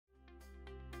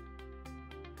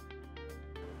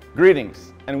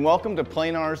Greetings and welcome to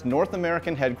Planar's North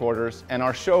American headquarters and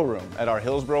our showroom at our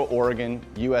Hillsboro, Oregon,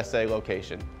 USA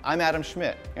location. I'm Adam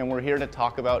Schmidt and we're here to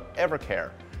talk about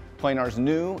EverCare, Planar's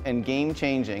new and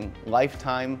game-changing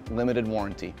lifetime limited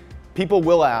warranty. People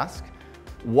will ask,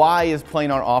 why is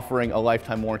Planar offering a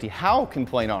lifetime warranty? How can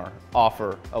Planar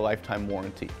offer a lifetime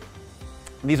warranty?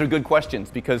 These are good questions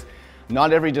because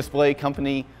not every display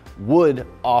company would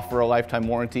offer a lifetime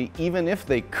warranty, even if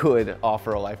they could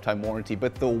offer a lifetime warranty.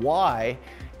 But the why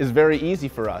is very easy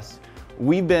for us.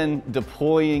 We've been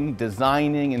deploying,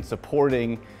 designing, and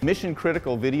supporting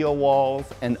mission-critical video walls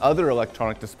and other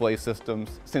electronic display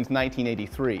systems since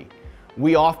 1983.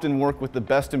 We often work with the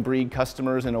best-in-breed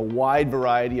customers in a wide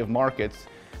variety of markets,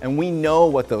 and we know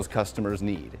what those customers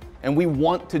need. And we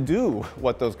want to do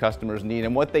what those customers need,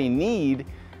 and what they need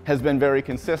has been very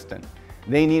consistent.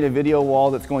 They need a video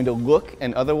wall that's going to look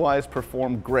and otherwise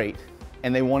perform great,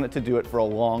 and they want it to do it for a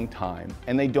long time,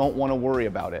 and they don't want to worry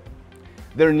about it.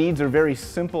 Their needs are very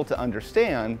simple to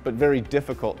understand, but very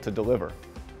difficult to deliver.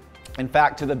 In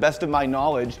fact, to the best of my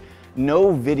knowledge,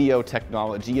 no video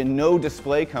technology and no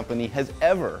display company has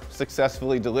ever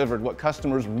successfully delivered what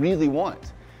customers really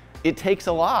want. It takes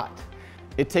a lot.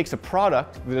 It takes a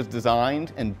product that is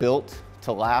designed and built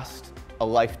to last a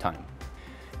lifetime.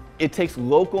 It takes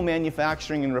local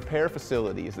manufacturing and repair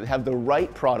facilities that have the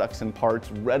right products and parts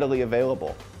readily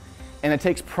available. And it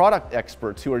takes product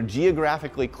experts who are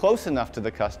geographically close enough to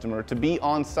the customer to be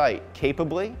on site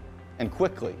capably and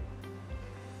quickly.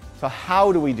 So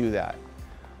how do we do that?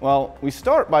 Well, we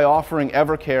start by offering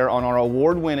EverCare on our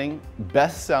award-winning,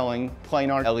 best-selling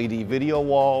Planar LED video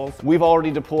walls. We've already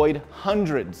deployed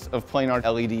hundreds of Planar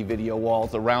LED video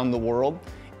walls around the world.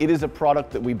 It is a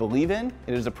product that we believe in.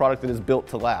 It is a product that is built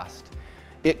to last.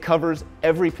 It covers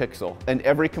every pixel and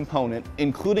every component,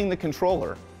 including the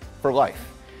controller, for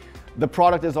life. The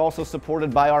product is also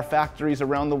supported by our factories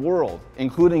around the world,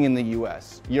 including in the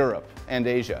US, Europe, and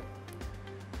Asia.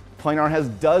 Planar has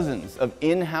dozens of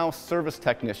in-house service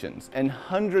technicians and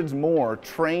hundreds more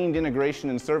trained integration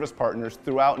and service partners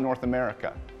throughout North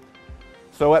America.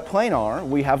 So at Planar,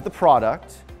 we have the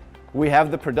product, we have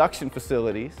the production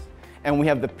facilities, and we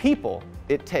have the people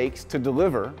it takes to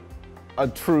deliver a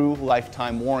true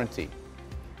lifetime warranty.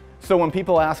 So when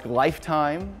people ask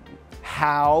lifetime,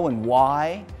 how and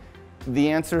why,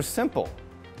 the answer is simple.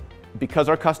 Because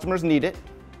our customers need it,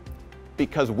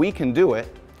 because we can do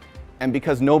it, and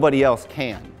because nobody else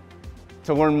can.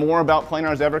 To learn more about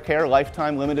Planar's EverCare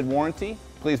lifetime limited warranty,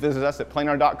 please visit us at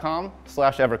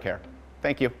planar.com/EverCare.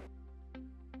 Thank you.